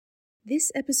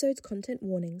This episode's content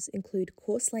warnings include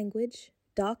coarse language,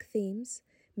 dark themes,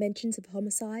 mentions of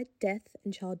homicide, death,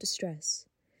 and child distress.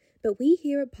 But we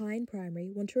here at Pine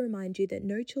Primary want to remind you that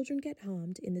no children get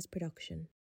harmed in this production.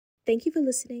 Thank you for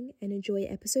listening and enjoy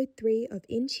episode 3 of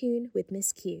In Tune with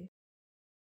Miss Q.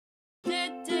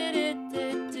 In Tune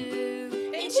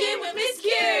with Miss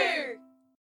Q!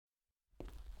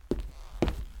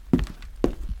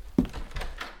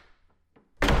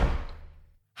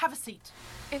 Have a seat.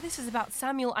 If this is about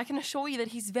Samuel, I can assure you that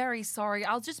he's very sorry.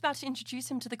 I was just about to introduce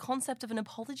him to the concept of an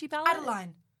apology ballad.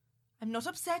 Adeline, I'm not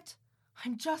upset.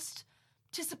 I'm just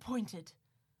disappointed.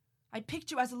 I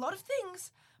picked you as a lot of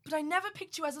things, but I never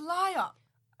picked you as a liar.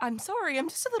 I'm sorry, I'm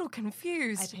just a little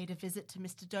confused. I paid a visit to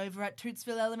Mr. Dover at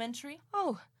Tootsville Elementary.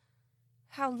 Oh,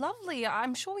 how lovely.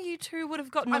 I'm sure you two would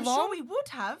have gotten I'm along. sure we would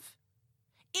have.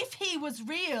 If he was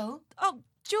real. Oh,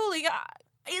 Julie,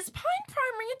 Is Pine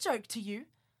Primary a joke to you?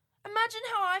 Imagine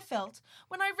how I felt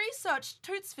when I researched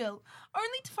Tootsville,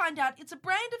 only to find out it's a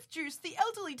brand of juice the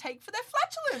elderly take for their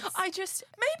flatulence.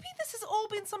 Maybe this has all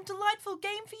been some delightful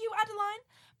game for you, Adeline,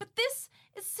 but this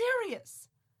is serious.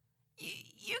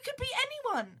 You could be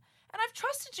anyone, and I've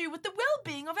trusted you with the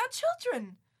well-being of our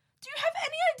children. Do you have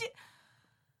any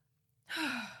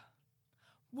idea?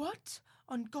 What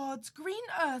on God's green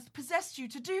earth possessed you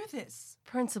to do this?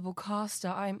 Principal Caster,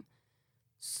 I'm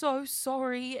so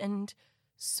sorry and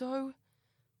so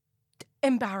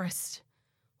embarrassed.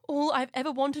 All I've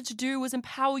ever wanted to do was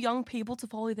empower young people to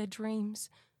follow their dreams,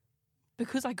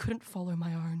 because I couldn't follow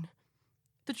my own.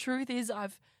 The truth is,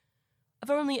 I've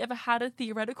only ever had a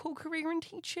theoretical career in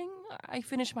teaching. I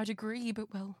finished my degree,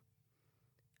 but, well,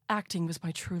 acting was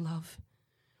my true love.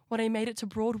 When I made it to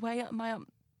Broadway,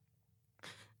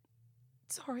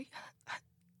 Sorry, I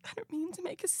don't mean to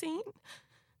make a scene.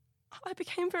 I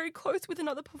became very close with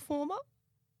another performer.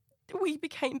 We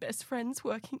became best friends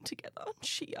working together.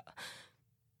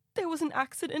 There was an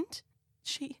accident.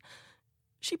 She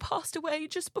passed away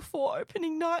just before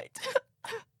opening night.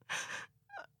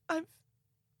 I've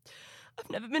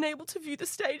never been able to view the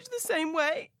stage the same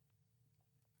way.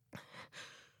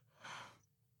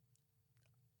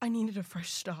 I needed a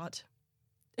fresh start,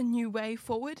 a new way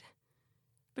forward.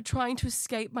 But trying to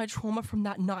escape my trauma from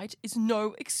that night is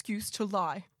no excuse to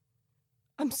lie.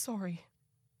 I'm sorry.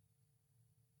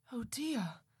 Oh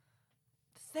dear.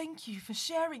 Thank you for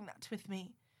sharing that with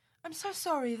me. I'm so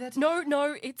sorry that...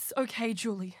 No, it's okay,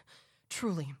 Julie.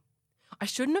 Truly. I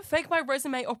shouldn't have faked my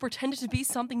resume or pretended to be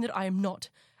something that I am not,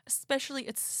 especially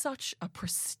at such a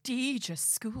prestigious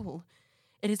school.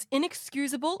 It is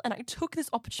inexcusable, and I took this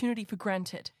opportunity for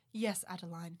granted. Yes,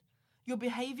 Adeline. Your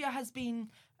behaviour has been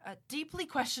deeply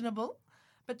questionable,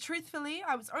 but truthfully,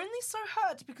 I was only so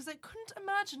hurt because I couldn't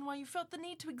imagine why you felt the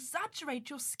need to exaggerate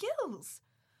your skills.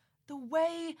 The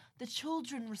way the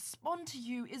children respond to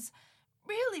you is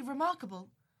really remarkable.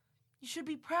 You should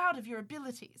be proud of your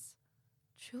abilities.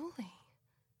 Julie.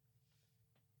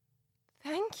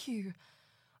 Thank you.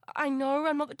 I know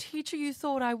I'm not the teacher you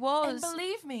thought I was. And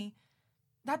believe me,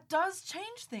 that does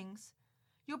change things.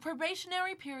 Your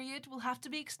probationary period will have to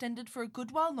be extended for a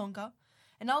good while longer,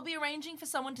 and I'll be arranging for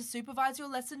someone to supervise your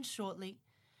lessons shortly.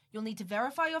 You'll need to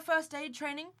verify your first aid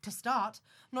training, to start,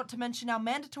 not to mention our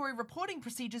mandatory reporting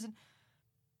procedures and...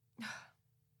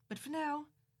 But for now,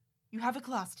 you have a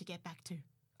class to get back to.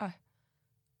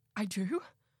 I do?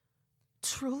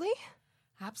 Truly?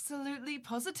 Absolutely,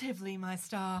 positively, my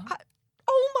star.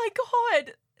 Oh my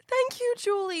God! Thank you,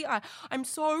 Julie. I'm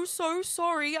so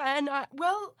sorry, and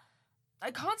Well,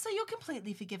 I can't say you're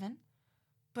completely forgiven,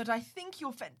 but I think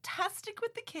you're fantastic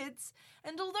with the kids,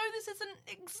 and although this isn't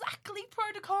exactly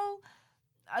protocol,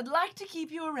 I'd like to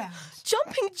keep you around.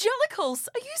 Jumping jellicles!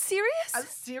 Are you serious? As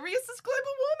serious as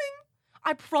global warming?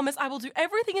 I promise I will do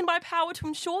everything in my power to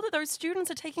ensure that those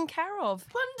students are taken care of.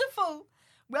 Wonderful!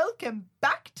 Welcome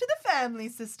back to the family,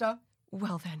 sister.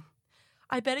 Well then,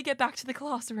 I better get back to the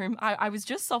classroom. I was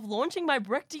just soft-launching my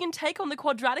Brechtian take on the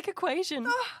quadratic equation.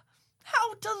 Oh,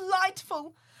 how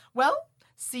delightful! Well,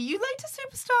 see you later,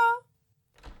 superstar.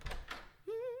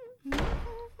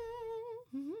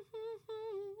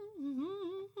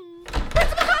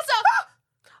 Principal Custer!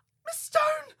 Miss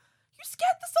Stone! You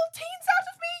scared the saltines out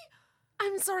of me!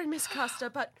 I'm sorry, Miss Custer,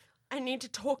 but I need to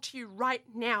talk to you right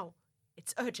now.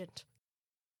 It's urgent.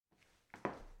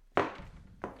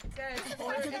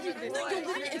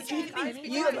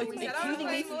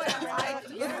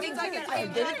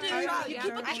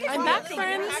 I'm back,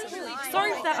 friends.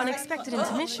 Sorry for that unexpected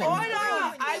intermission. Order!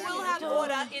 I will have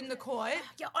order in the court.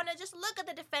 Your Honour, just look at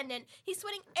the defendant. He's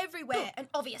sweating everywhere, an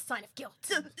obvious sign of guilt.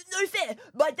 No fair.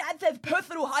 My dad says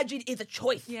personal hygiene is a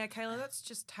choice. Yeah, Kayla, that's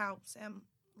just how Sam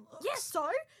looks. Yeah, so?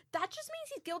 That just means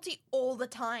he's guilty all the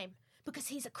time. Because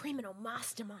he's a criminal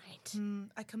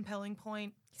mastermind. A compelling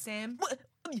point. Sam?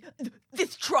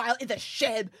 This trial is a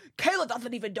sham. Kayla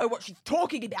doesn't even know what she's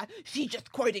talking about. She's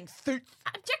just quoting suits.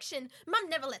 Objection! Mum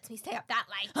never lets me stay up that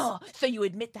late. Oh, so you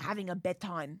admit to having a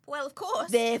bedtime. Well, of course.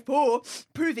 Therefore,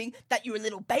 proving that you're a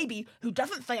little baby who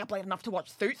doesn't stay up late enough to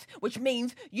watch Suits, which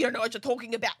means you don't know what you're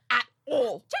talking about at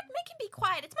all. Jack, make him be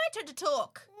quiet. It's my turn to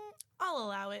talk. I'll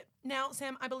allow it. Now,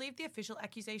 Sam, I believe the official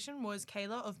accusation was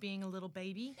Kayla of being a little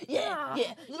baby. Yeah,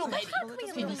 little baby.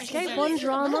 Escape one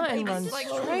drama and run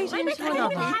straight into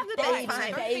another.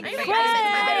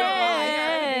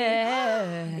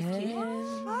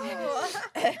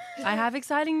 I have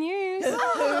exciting news.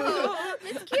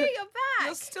 Miss Q, you're back.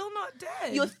 You're still not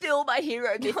dead. You're still my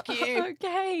hero, Miss Q.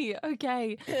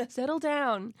 Okay. Settle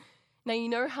down. Now you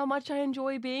know how much I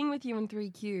enjoy being with you in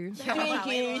 3Q.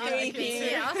 3Q.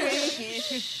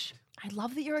 Shh. I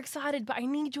love that you're excited, but I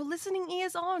need your listening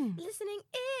ears on. Listening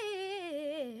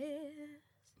ears.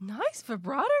 Nice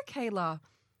vibrato, Kayla.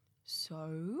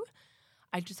 So,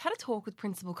 I just had a talk with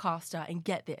Principal Caster, and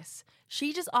get this.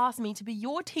 She just asked me to be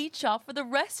your teacher for the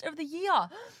rest of the year.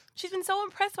 She's been so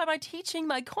impressed by my teaching,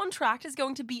 my contract is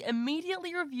going to be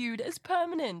immediately reviewed as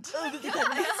permanent.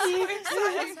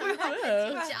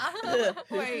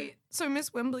 Wait, so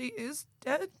Miss Wembley is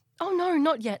dead? Oh, no,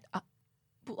 not yet.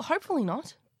 Well, hopefully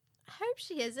not. I hope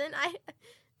she isn't.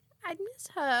 I'd miss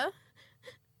her.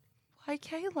 Why,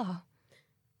 Kayla?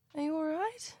 Are you all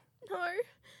right? No.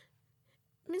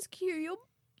 Miss Q, you're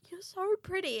so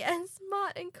pretty and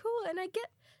smart and cool, and I get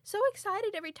so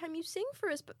excited every time you sing for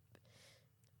us, but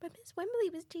Miss Wembley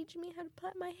was teaching me how to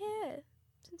plait my hair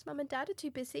since Mum and Dad are too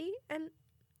busy, and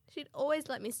she'd always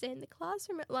let me stay in the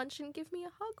classroom at lunch and give me a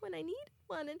hug when I needed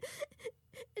one, and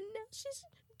now she's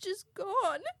just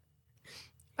gone.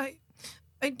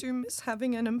 I do miss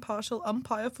having an impartial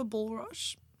umpire for Bull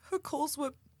Rush. Her calls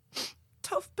were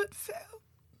tough but fair.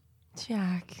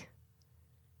 Jack.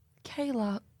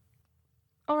 Kayla.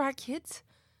 All right, kids.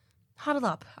 Huddle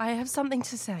up. I have something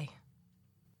to say.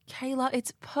 Kayla,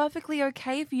 it's perfectly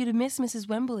okay for you to miss Mrs.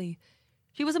 Wembley.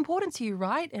 She was important to you,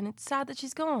 right? And it's sad that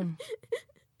she's gone.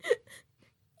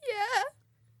 Yeah.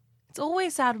 It's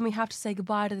always sad when we have to say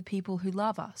goodbye to the people who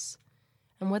love us.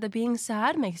 And whether being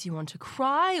sad makes you want to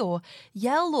cry or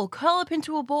yell or curl up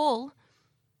into a ball,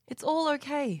 it's all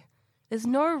okay. There's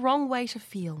no wrong way to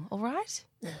feel, all right?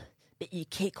 But you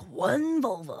kick one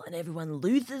vulva and everyone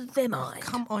loses their mind.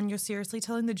 Come on, you're seriously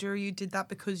telling the jury you did that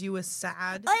because you were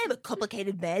sad? I am a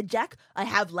complicated man, Jack. I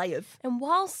have layers. And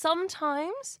while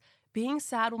sometimes being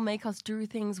sad will make us do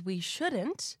things we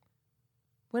shouldn't,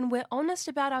 when we're honest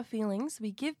about our feelings,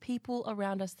 we give people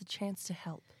around us the chance to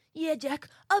help. Yeah, Jack,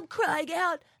 I'm crying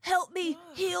out. Help me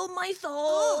heal my soul.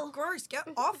 Oh, gross. Get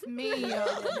off me.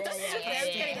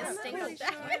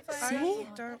 See?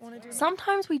 Don't want to do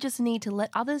Sometimes we just need to let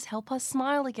others help us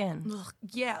smile again. Ugh,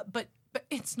 yeah, but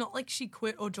it's not like she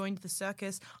quit or joined the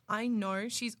circus. I know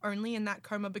she's only in that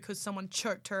coma because someone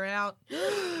choked her out.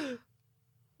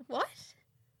 What?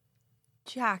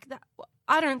 Jack,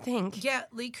 I don't think. Yeah,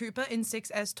 Lee Cooper in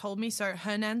 6S told me so.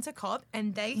 Her nan's a cop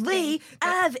and they Lee, think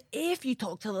that- as if you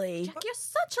talk to Lee. Jack, you're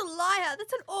such a liar.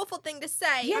 That's an awful thing to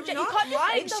say. Yeah, I'm Jack, not you can't just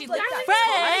lying. say stuff She like literally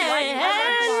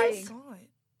that. God.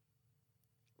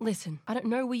 Listen, I don't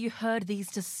know where you heard these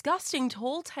disgusting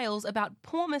tall tales about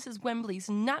poor Mrs. Wembley's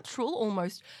natural,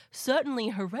 almost certainly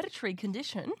hereditary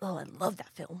condition. Oh, I love that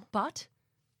film. But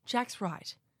Jack's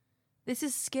right. This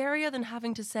is scarier than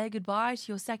having to say goodbye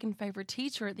to your second favourite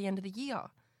teacher at the end of the year.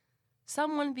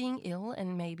 Someone being ill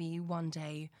and maybe one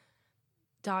day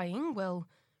dying, well,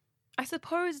 I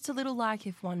suppose it's a little like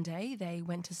if one day they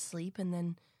went to sleep and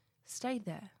then stayed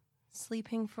there,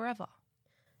 sleeping forever.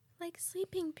 Like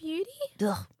Sleeping Beauty?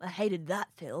 Ugh, I hated that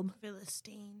film.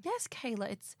 Philistine. Yes, Kayla,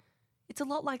 it's a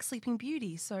lot like Sleeping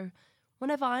Beauty, so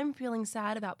whenever I'm feeling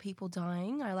sad about people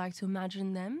dying, I like to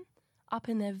imagine them up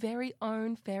in their very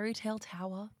own fairy tale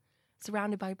tower,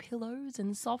 surrounded by pillows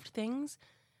and soft things,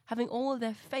 having all of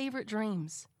their favourite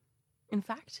dreams. In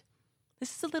fact,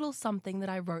 this is a little something that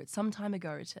I wrote some time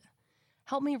ago to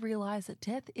help me realise that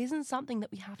death isn't something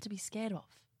that we have to be scared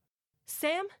of.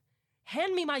 Sam,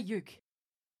 hand me my uke.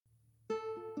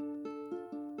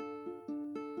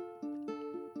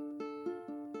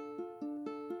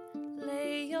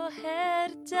 Lay your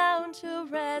head down to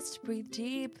rest, breathe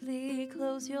deeply,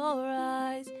 close your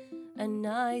eyes. A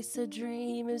nicer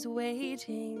dream is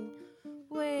waiting,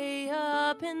 way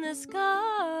up in the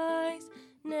skies.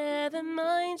 Never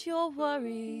mind your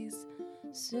worries,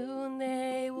 soon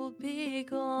they will be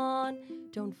gone.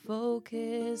 Don't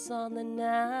focus on the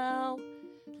now,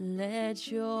 Let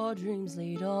your dreams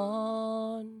lead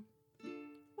on.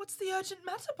 What's the urgent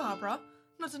matter, Barbara?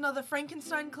 Not another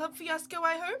Frankenstein Club fiasco,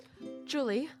 I hope?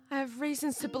 Julie, I have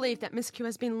reasons to believe that Miss Q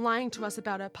has been lying to us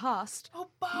about her past. Oh,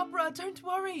 Barbara, don't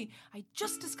worry. I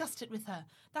just discussed it with her.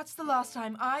 That's the last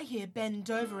time I hear bend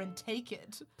over and take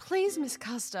it. Please, Miss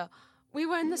Custer. We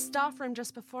were in the staff room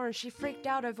just before and she freaked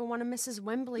out over one of Mrs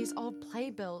Wembley's old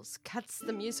playbills, Cats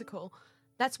the Musical.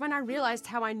 That's when I realised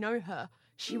how I know her.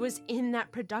 She was in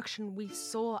that production we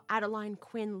saw Adeline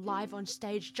Quinn live on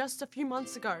stage just a few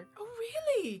months ago. Oh,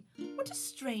 really? What a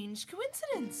strange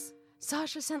coincidence.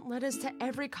 Sasha sent letters to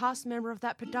every cast member of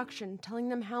that production telling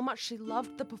them how much she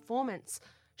loved the performance.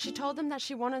 She told them that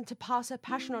she wanted to pass her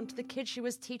passion on to the kids she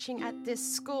was teaching at this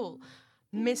school.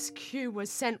 Miss Q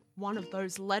was sent one of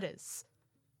those letters.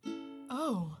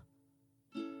 Oh.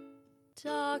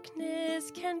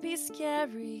 Darkness can be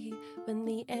scary when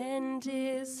the end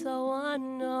is so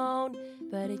unknown,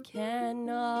 but it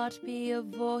cannot be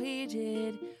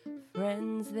avoided.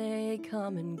 Friends, they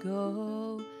come and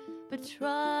go, but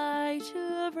try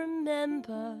to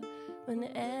remember when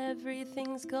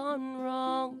everything's gone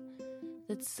wrong,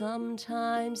 that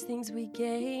sometimes things we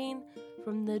gain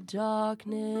from the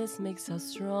darkness makes us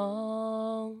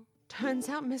strong. Turns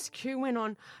out Miss Q went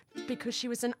on because she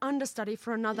was an understudy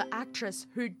for another actress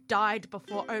who died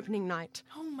before opening night.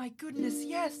 Oh my goodness,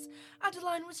 yes.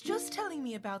 Adeline was just telling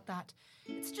me about that.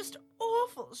 It's just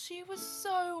awful. She was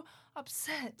so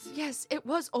upset. Yes, it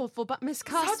was awful, but Miss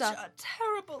Custer... Such a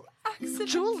terrible accident.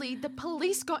 Julie, the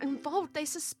police got involved. They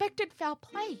suspected foul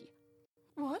play.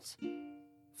 What?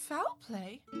 Foul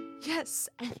play? Yes,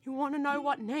 and you want to know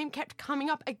what name kept coming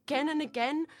up again and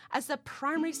again as the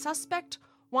primary suspect?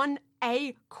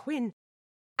 1A Quinn.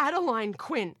 Adeline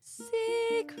Quinn.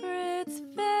 Secrets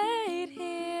fade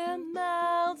here,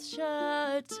 mouths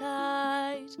shut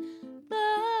tight.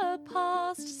 The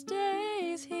past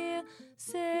stays here,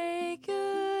 say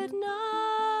good night.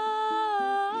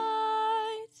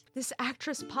 This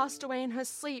actress passed away in her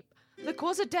sleep. The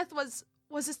cause of death was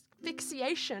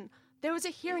asphyxiation. There was a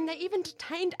hearing. They even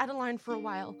detained Adeline for a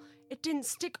while. It didn't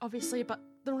stick, obviously, but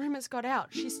the rumours got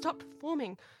out. She stopped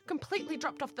performing, completely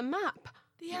dropped off the map.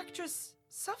 The actress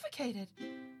suffocated.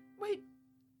 Wait,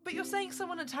 but you're saying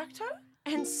someone attacked her?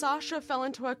 And Sasha fell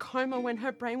into a coma when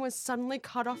her brain was suddenly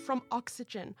cut off from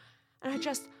oxygen. And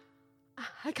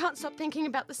I can't stop thinking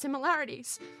about the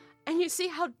similarities. And you see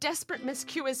how desperate Miss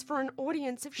Q is for an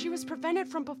audience. If she was prevented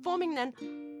from performing, then...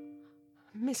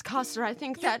 Miss Custer, I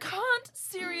think that... You can't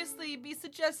seriously be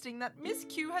suggesting that Miss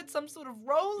Q had some sort of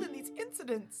role in these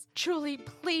incidents. Julie,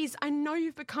 please, I know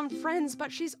you've become friends, but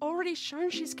she's already shown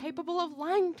she's capable of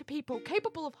lying to people,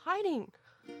 capable of hiding.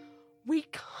 We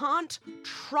can't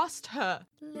trust her.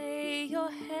 Lay your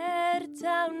head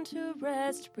down to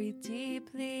rest, breathe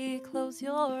deeply, close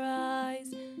your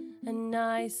eyes. A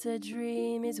nicer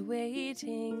dream is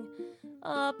waiting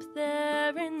up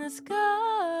there in the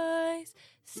skies.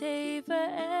 Savor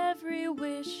every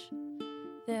wish,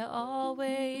 they're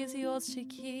always yours to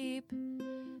keep.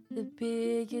 The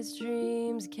biggest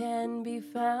dreams can be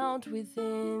found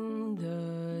within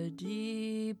the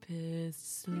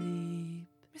deepest sleep.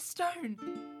 Miss Stone,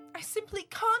 I simply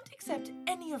can't accept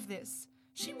any of this.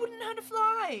 She wouldn't hurt a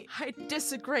fly. I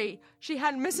disagree. She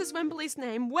had Mrs. Wembley's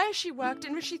name, where she worked,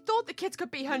 and if she thought the kids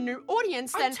could be her new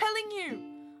audience, then... I'm telling you,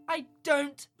 I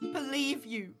don't believe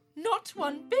you. Not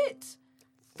one bit.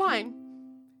 Fine.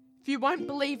 If you won't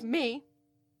believe me,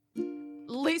 at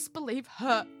least believe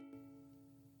her.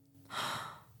 Hey,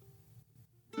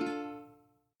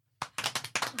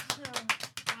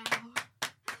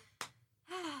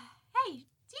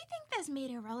 do you think there's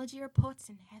meteorology reports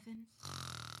in heaven?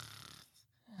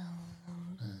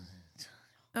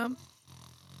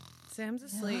 Sam's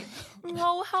asleep.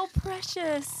 Oh, how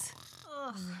precious.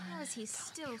 Ugh, how is he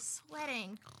still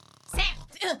sweating? Sam!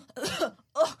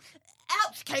 Oh,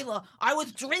 ouch, Kayla. I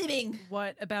was dreaming.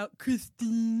 What about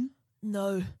Christine?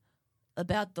 No,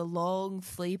 about the long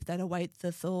sleep that awaits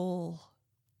us all.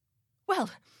 Well,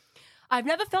 I've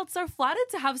never felt so flattered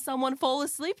to have someone fall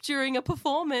asleep during a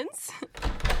performance.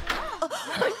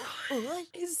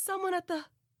 Is someone at the...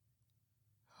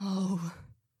 Oh.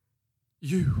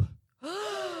 You.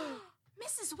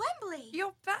 Mrs. Wembley!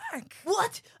 You're back.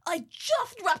 What? I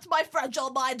just wrapped my fragile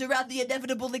mind around the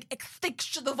inevitable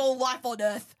extinction of all life on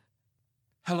Earth.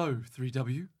 Hello,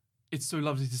 3W. It's so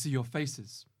lovely to see your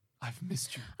faces. I've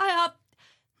missed you.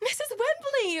 Mrs.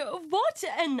 Wembley, what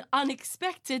an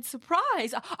unexpected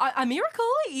surprise. A miracle,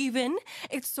 even.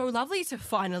 It's so lovely to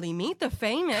finally meet the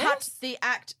famous. Cut the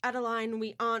act, Adeline.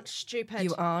 We aren't stupid.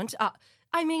 You aren't?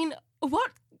 I mean,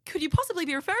 what could you possibly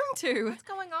be referring to? What's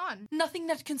going on? Nothing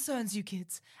that concerns you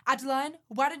kids. Adeline,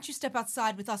 why don't you step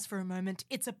outside with us for a moment?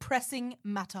 It's a pressing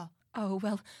matter. Oh,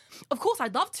 well, of course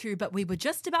I'd love to, but we were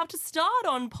just about to start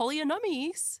on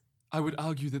polynomies. I would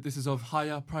argue that this is of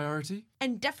higher priority.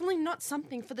 And definitely not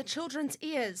something for the children's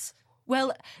ears.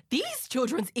 Well, these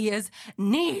children's ears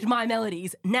need my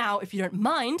melodies. Now, if you don't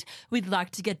mind, we'd like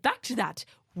to get back to that,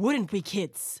 wouldn't we,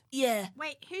 kids? Yeah.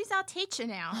 Wait, who's our teacher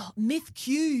now? Miss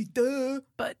Q, duh.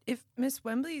 But if Miss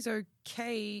Wembley's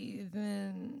okay,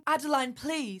 then... Adeline,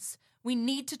 please. We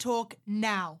need to talk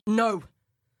now. No.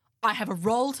 I have a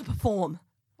role to perform.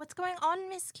 What's going on,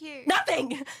 Miss Q?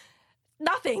 Nothing!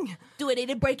 Nothing! Do I need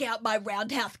to break out my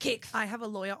roundhouse kicks? I have a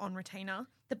lawyer on retainer.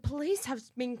 The police have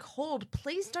been called.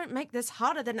 Please don't make this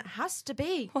harder than it has to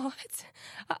be. What?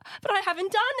 But I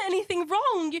haven't done anything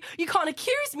wrong. You can't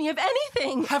accuse me of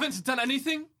anything. Haven't done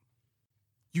anything?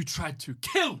 You tried to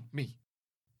kill me.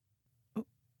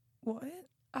 What?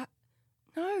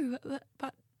 No,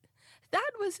 but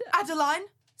that was... Adeline,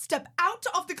 step out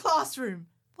of the classroom.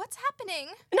 What's happening?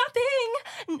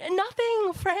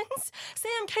 Nothing, friends.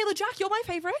 Sam, Kayla, Jack, you're my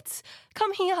favourites.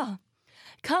 Come here.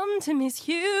 Come to Miss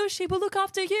Hugh. She will look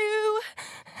after you.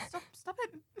 Stop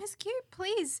it, Miss Q,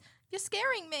 please. You're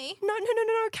scaring me. No,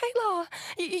 Kayla.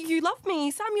 You love me.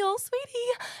 Samuel,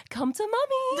 sweetie. Come to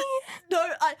Mummy.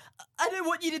 No, I don't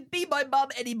want you to be my mum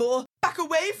anymore. Back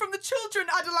away from the children,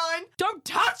 Adeline. Don't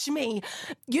touch me.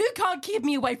 You can't keep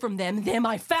me away from them. They're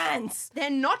my fans. They're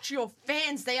not your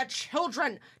fans. They are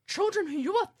children. Children who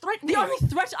you are threatening. The only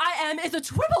threat I am is a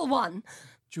triple one.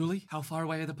 Julie, how far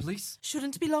away are the police?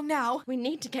 Shouldn't be long now. We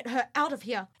need to get her out of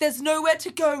here. There's nowhere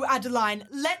to go, Adeline.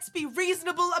 Let's be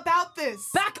reasonable about this.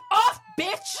 Back off,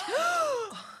 bitch!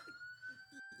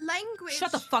 Language.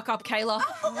 Shut the fuck up, Kayla.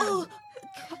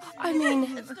 I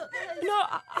mean, no,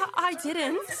 I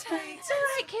didn't. It's all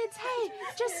right, kids. Hey,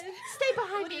 just stay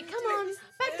behind me. Come on.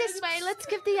 Back this way. Let's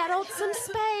give the adults some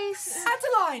space.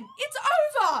 Adeline, it's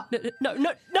over. No!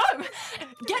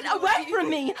 Get away from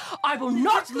me! I will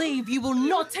not leave. You will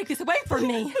not take this away from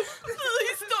me.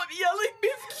 Please stop yelling,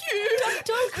 Miss Q.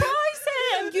 Don't cry,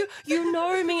 Sam. You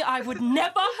know me. I would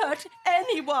never hurt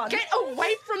anyone. Get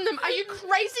away from them. Are you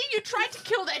crazy? You tried to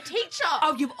kill their teacher.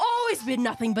 Oh, you've always been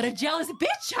nothing but a jealous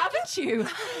bitch, haven't you?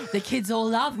 The kids all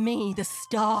love me. The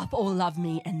staff all love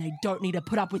me. And they don't need to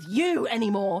put up with you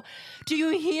anymore. Do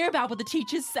you hear about what the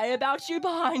teachers say about you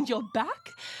behind your back?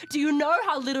 Do you know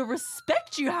how little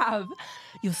respect you have?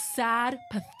 You're sad,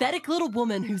 pathetic little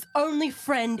woman whose only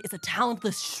friend is a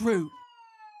talentless shrew.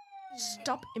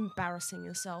 Stop embarrassing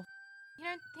yourself. You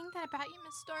don't think that about you,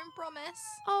 Miss Stone, promise?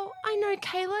 Oh, I know,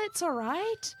 Kayla. It's all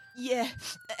right. Yeah,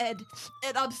 Ed,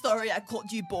 I'm sorry I called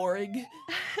you boring.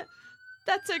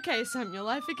 That's okay, Samuel.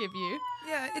 I forgive you.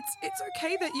 Yeah, it's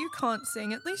okay that you can't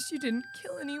sing. At least you didn't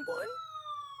kill anyone.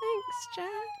 Thanks,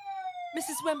 Jack.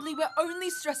 Mrs. Wembley, we're only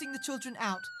stressing the children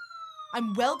out.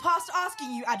 I'm well past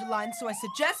asking you, Adeline, so I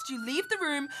suggest you leave the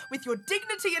room with your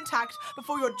dignity intact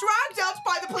before you're dragged out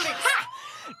by the police. Ha!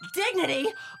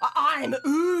 Dignity? I'm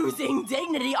oozing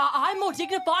dignity. I'm more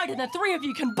dignified than the three of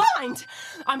you combined.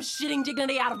 I'm shitting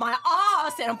dignity out of my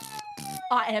arse, and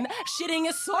I am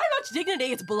shitting so much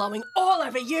dignity it's blowing all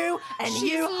over you and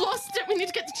She's you. lost it. We need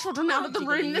to get the children out of the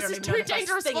room. This is too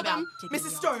dangerous for them.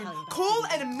 Mrs. Stone, call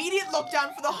an immediate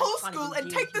lockdown for the whole school and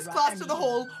take this class to the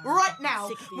hall right now.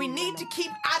 We need to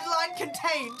keep Adeline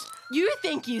contained. You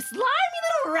think you slimy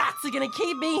little rats are gonna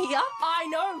keep me here? I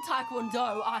know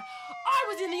Taekwondo. I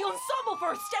was in the ensemble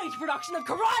for a stage production of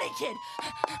Karate Kid.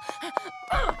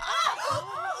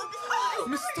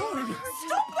 Miss Stone!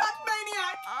 Stop that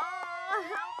maniac! How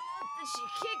did she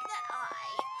kick that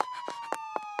eye?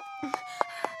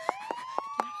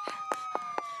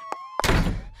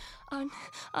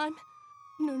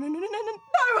 No.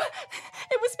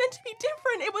 It was meant to be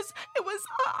different. I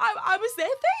was their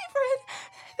favorite.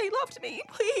 They loved me,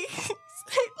 please.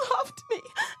 They loved me.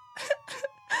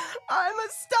 I'm a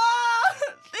star.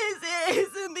 This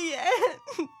isn't the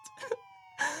end.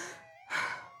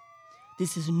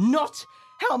 This is not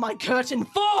how my curtain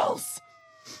falls.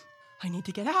 I need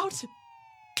to get out.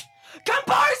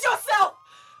 Compose yourself!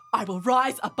 I will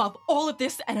rise above all of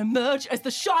this and emerge as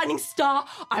the shining star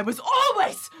I was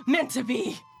always meant to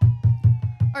be.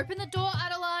 Open the door,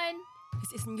 Adeline.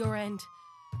 This isn't your end.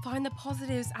 Find the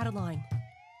positives, Adeline.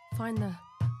 Find the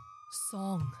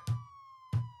song.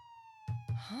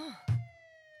 Huh.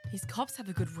 These cops have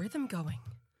a good rhythm going.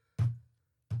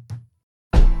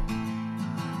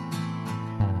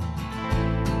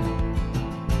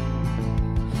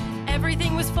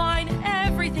 Everything was fine.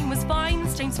 Everything was is fine,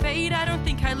 stains fade, I don't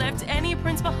think I left any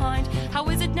prints behind. How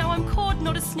is it now I'm caught,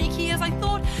 not as sneaky as I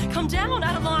thought? Come down,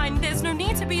 out of line, there's no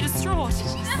need to be distraught.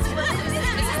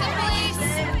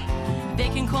 They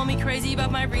can call me crazy,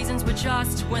 but my reasons were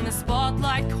just. When the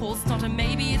spotlight calls, it's not a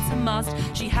maybe, it's a must.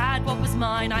 She had what was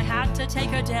mine, I had to take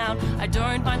her down. I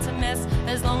don't mind some mess,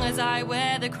 as long as I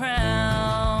wear the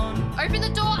crown. Open the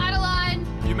door, Adeline!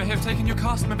 You may have taken your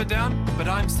cast member down, but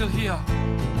I'm still here.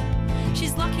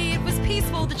 She's lucky it was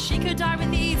peaceful, that she could die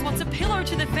with ease. What's a pillow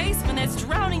to the face when there's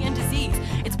drowning and disease?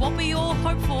 It's what we all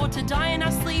hope for, to die in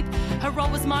our sleep. Her role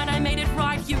was mine, I made it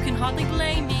right, you can hardly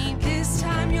blame me. This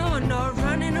time you're not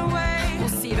running away. We'll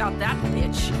see about that,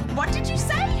 bitch. What did you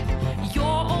say? You're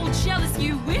all jealous,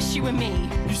 you wish you were me.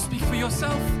 You speak for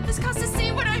yourself. This cast has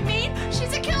seen what I mean.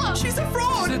 She's a killer. She's a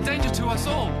fraud. She's a danger to us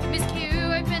all. Miss Q,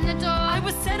 open the door. I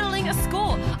was settling a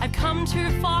score. I've come too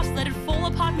far to let it fall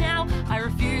apart now. I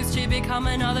refuse to become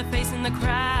another face in the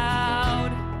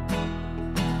crowd.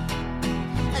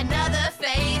 Another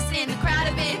face in the crowd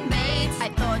of inmates. I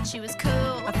thought she was cool.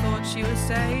 I thought she was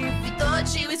safe. We thought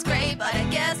she was great, but I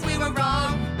guess we were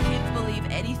wrong. Kids believe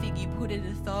anything you put in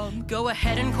a thong. Go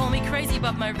ahead and call me crazy,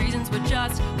 but my reasons were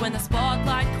just. When the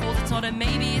spotlight calls, it's not a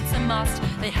maybe, it's a must.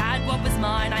 They had what was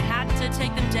mine, I had to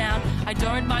take them down. I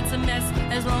don't mind some mess,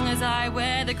 as long as I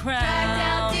wear the crown. Dragged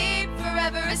down deep,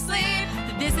 forever asleep.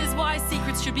 This is why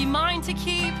secrets should be mine to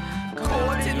keep.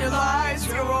 Caught in your lies,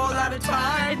 you're all out of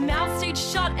time. If mouth stayed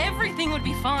shut, everything would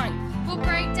be fine. We'll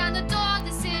break down the door,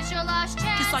 this is your last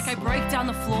chance. Just like I break down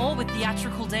the floor with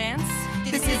theatrical dance.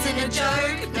 This isn't a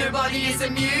joke, nobody is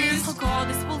amused. Oh god,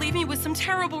 this will leave me with some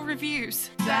terrible reviews.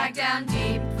 Dragged down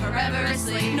deep, forever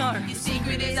asleep. No. Your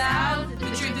secret is out, the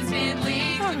truth has been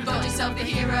leaked. You thought yourself the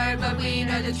hero, but we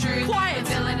know the truth. Quiet.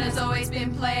 The villain has always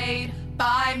been played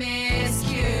by Miss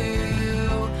Q.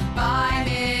 By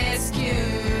Miss Q.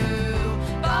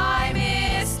 By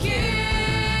Miss Q.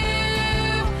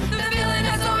 The villain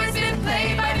has always been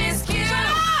played by Miss Q. Shut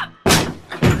up! Hands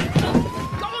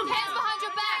behind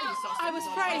your back. I was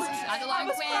framed. Adeline,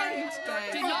 win.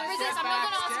 Do not resist. I'm not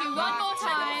going to ask you one more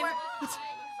time.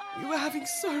 We were having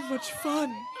so much fun.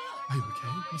 Are you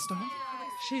okay, Miss Stone?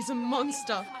 She's a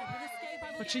monster,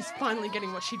 but she's finally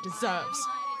getting what she deserves.